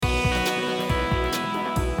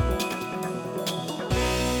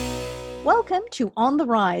Welcome to On the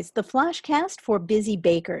Rise, the flashcast for busy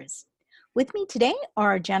bakers. With me today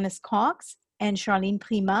are Janice Cox and Charlene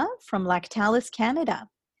Prima from Lactalis Canada.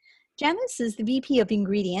 Janice is the VP of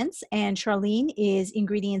Ingredients and Charlene is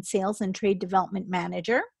Ingredient Sales and Trade Development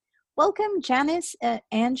Manager. Welcome, Janice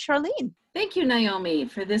and Charlene. Thank you, Naomi,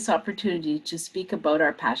 for this opportunity to speak about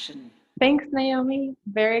our passion. Thanks, Naomi.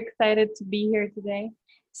 Very excited to be here today.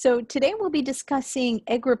 So today we'll be discussing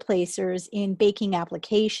egg replacers in baking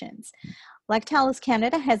applications. Lactalis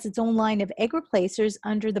Canada has its own line of egg replacers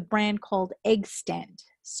under the brand called EggStend.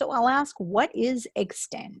 So I'll ask, what is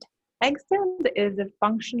EggStend? EggStend is a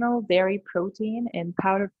functional dairy protein in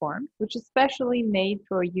powder form, which is specially made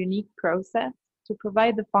for a unique process to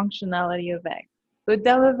provide the functionality of egg. So it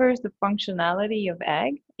delivers the functionality of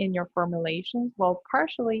egg in your formulations while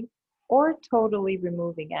partially or totally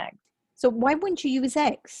removing eggs. So why wouldn't you use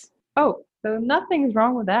eggs? Oh, so nothing's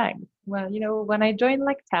wrong with eggs. Well, when I joined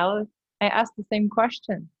Lactalis, I asked the same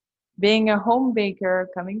question. Being a home baker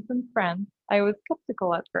coming from France, I was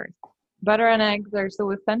skeptical at first. Butter and eggs are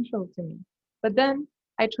so essential to me. But then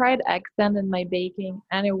I tried EggStend in my baking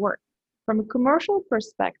and it worked. From a commercial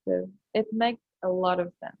perspective, it makes a lot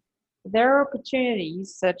of sense. There are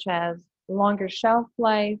opportunities such as longer shelf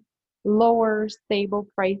life, lower stable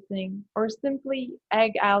pricing, or simply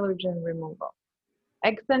egg allergen removal.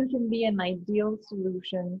 EggStend can be an ideal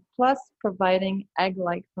solution, plus providing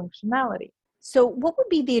egg-like functionality. So what would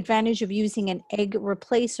be the advantage of using an egg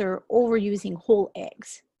replacer over using whole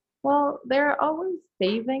eggs? Well, there are always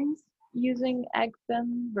savings using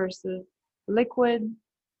EggStend versus liquid,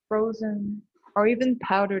 frozen, or even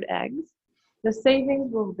powdered eggs. The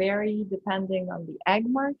savings will vary depending on the egg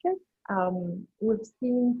market. We've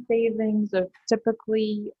seen savings of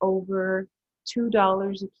typically over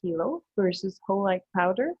 $2 a kilo versus whole egg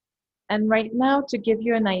powder. And right now, to give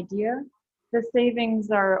you an idea, the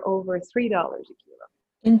savings are over $3 a kilo.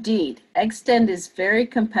 Indeed, EggStend is very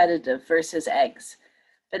competitive versus eggs.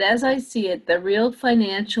 But as I see it, the real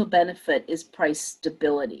financial benefit is price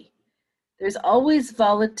stability. There's always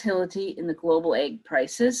volatility in the global egg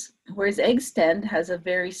prices, whereas EggStend has a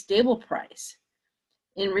very stable price.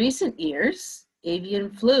 In recent years,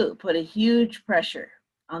 avian flu put a huge pressure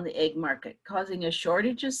on the egg market, causing a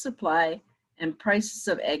shortage of supply and prices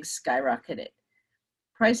of eggs skyrocketed.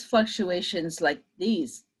 Price fluctuations like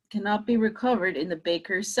these cannot be recovered in the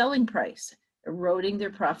baker's selling price, eroding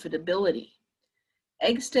their profitability.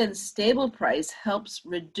 EggStend's stable price helps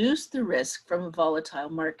reduce the risk from a volatile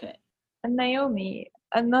market. And Naomi,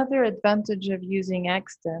 another advantage of using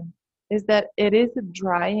EggStend is that it is a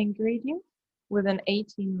dry ingredient with an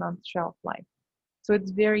 18-month shelf life. So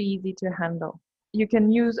it's very easy to handle. You can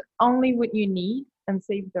use only what you need and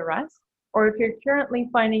save the rest. Or if you're currently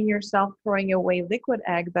finding yourself throwing away liquid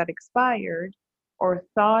eggs that expired or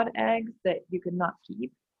thawed eggs that you could not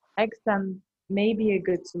keep, EggStend may be a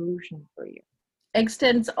good solution for you.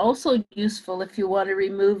 EggStend is also useful if you want to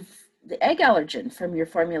remove the egg allergen from your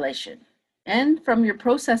formulation and from your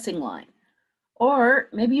processing line. Or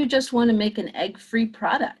maybe you just want to make an egg-free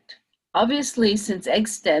product. Obviously, since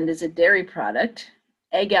EggStend is a dairy product,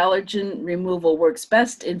 egg allergen removal works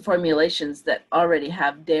best in formulations that already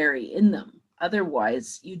have dairy in them.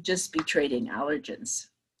 Otherwise, you'd just be trading allergens.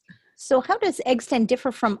 So how does EggStend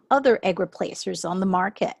differ from other egg replacers on the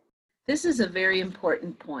market? This is a very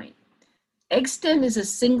important point. EggStend is a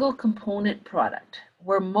single component product,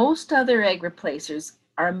 where most other egg replacers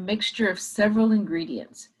are a mixture of several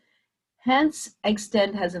ingredients. Hence,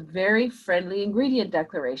 EggStend has a very friendly ingredient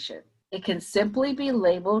declaration. It can simply be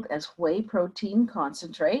labeled as whey protein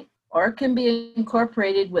concentrate, or it can be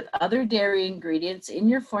incorporated with other dairy ingredients in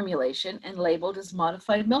your formulation and labeled as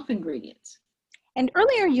modified milk ingredients. And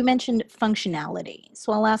earlier you mentioned functionality.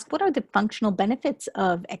 So I'll ask, what are the functional benefits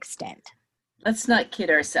of EggStend? Let's not kid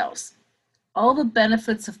ourselves. All the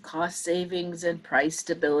benefits of cost savings and price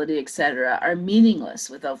stability, etc., are meaningless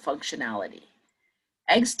without functionality.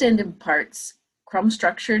 EggStend imparts crumb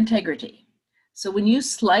structure integrity. So when you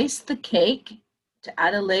slice the cake to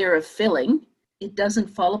add a layer of filling, it doesn't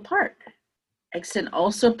fall apart. EggStend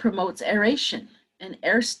also promotes aeration and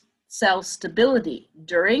air cell stability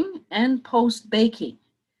during and post baking,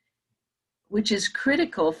 which is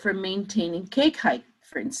critical for maintaining cake height,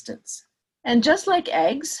 for instance. And just like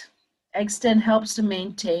eggs, EggStend helps to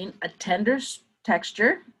maintain a tender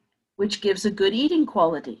texture, which gives a good eating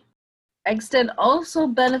quality. EggStend also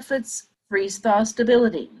benefits freeze-thaw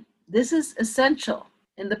stability. This is essential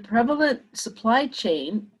in the prevalent supply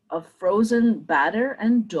chain of frozen batter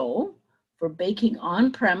and dough for baking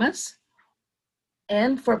on-premise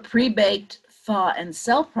and for pre-baked thaw and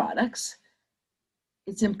sell products.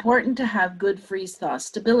 It's important to have good freeze-thaw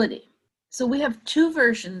stability. So we have two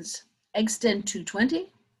versions, Extend 220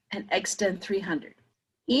 and Extend 300.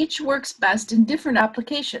 Each works best in different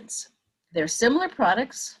applications. They're similar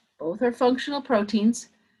products, both are functional proteins,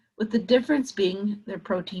 with the difference being their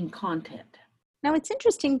protein content. Now, it's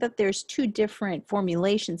interesting that there's two different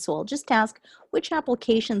formulations, so I'll just ask, which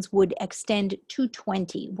applications would Extend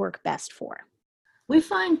 220 work best for? We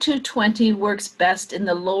find 220 works best in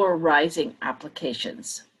the lower rising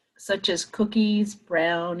applications, such as cookies,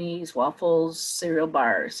 brownies, waffles, cereal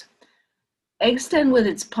bars. Extend, with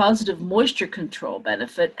its positive moisture control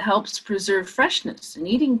benefit, helps preserve freshness and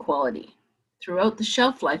eating quality throughout the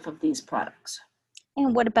shelf life of these products.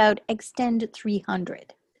 And what about Extend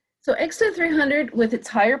 300? So Extend 300, with its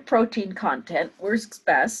higher protein content, works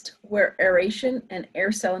best where aeration and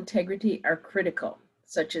air cell integrity are critical,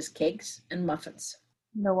 such as cakes and muffins.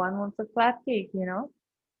 No one wants a flat cake, you know?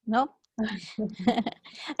 Nope.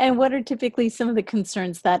 And what are typically some of the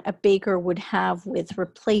concerns that a baker would have with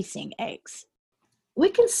replacing eggs? We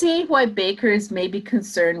can see why bakers may be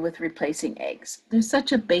concerned with replacing eggs. They're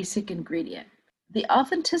such a basic ingredient. The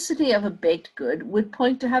authenticity of a baked good would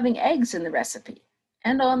point to having eggs in the recipe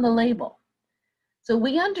and on the label. So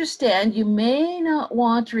we understand you may not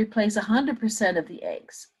want to replace 100% of the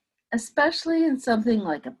eggs, especially in something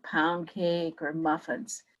like a pound cake or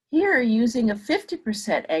muffins. Here, using a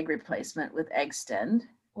 50% egg replacement with Extend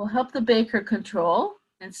will help the baker control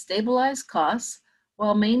and stabilize costs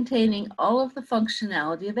while maintaining all of the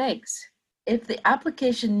functionality of eggs. If the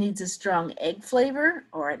application needs a strong egg flavor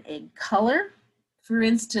or an egg color, for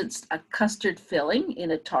instance, a custard filling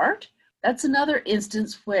in a tart, that's another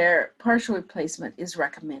instance where partial replacement is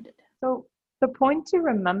recommended. So the point to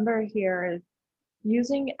remember here is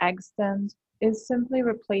using Extend is simply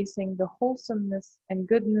replacing the wholesomeness and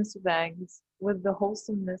goodness of eggs with the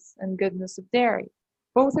wholesomeness and goodness of dairy.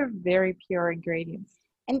 Both are very pure ingredients.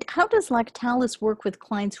 And how does Lactalis work with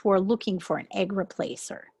clients who are looking for an egg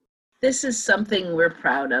replacer? This is something we're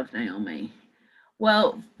proud of, Naomi.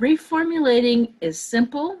 Well, reformulating is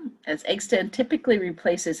simple, as Extend typically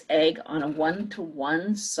replaces egg on a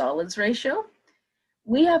 1-to-1 solids ratio.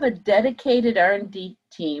 We have a dedicated R&D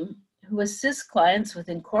team who assists clients with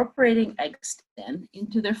incorporating Extend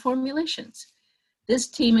into their formulations. This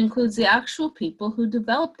team includes the actual people who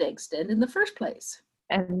developed Extend in the first place.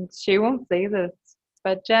 And she won't say this,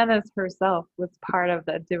 but Janice herself was part of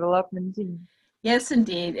that development team. Yes,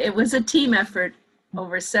 indeed. It was a team effort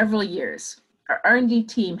over several years. Our R&D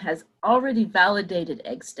team has already validated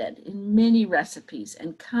Extend in many recipes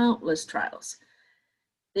and countless trials.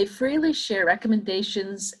 They freely share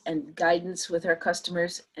recommendations and guidance with our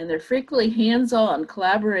customers, and they're frequently hands-on,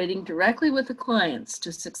 collaborating directly with the clients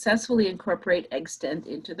to successfully incorporate Extend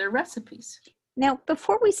into their recipes. Now,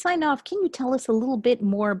 before we sign off, can you tell us a little bit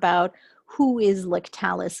more about who is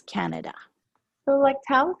Lactalis Canada? So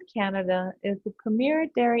Lactalis Canada is the premier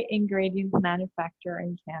dairy ingredients manufacturer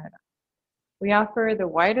in Canada. We offer the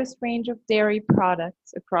widest range of dairy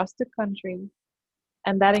products across the country,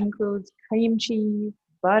 and that includes cream cheese,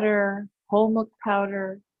 butter, whole milk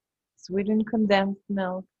powder, sweetened condensed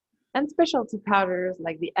milk, and specialty powders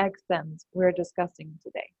like the Extends we're discussing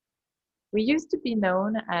today. We used to be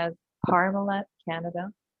known as Parmalat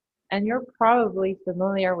Canada, and you're probably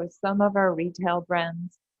familiar with some of our retail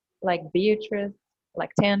brands like Beatrice,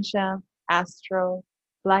 Lactantia, Astro,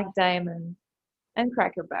 Black Diamond, and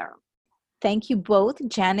Cracker Barrel. Thank you both,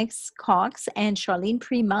 Janice Cox and Charlene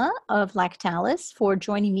Prima of Lactalis, for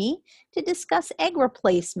joining me to discuss egg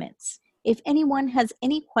replacements. If anyone has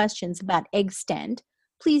any questions about Extend,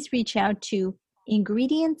 please reach out to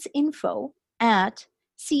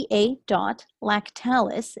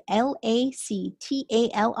ingredientsinfo@ca.lactalis,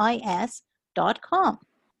 LACTALIS.com.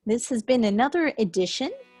 This has been another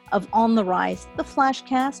edition of On the Rise, the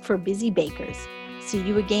Flashcast for Busy Bakers. See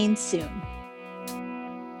you again soon.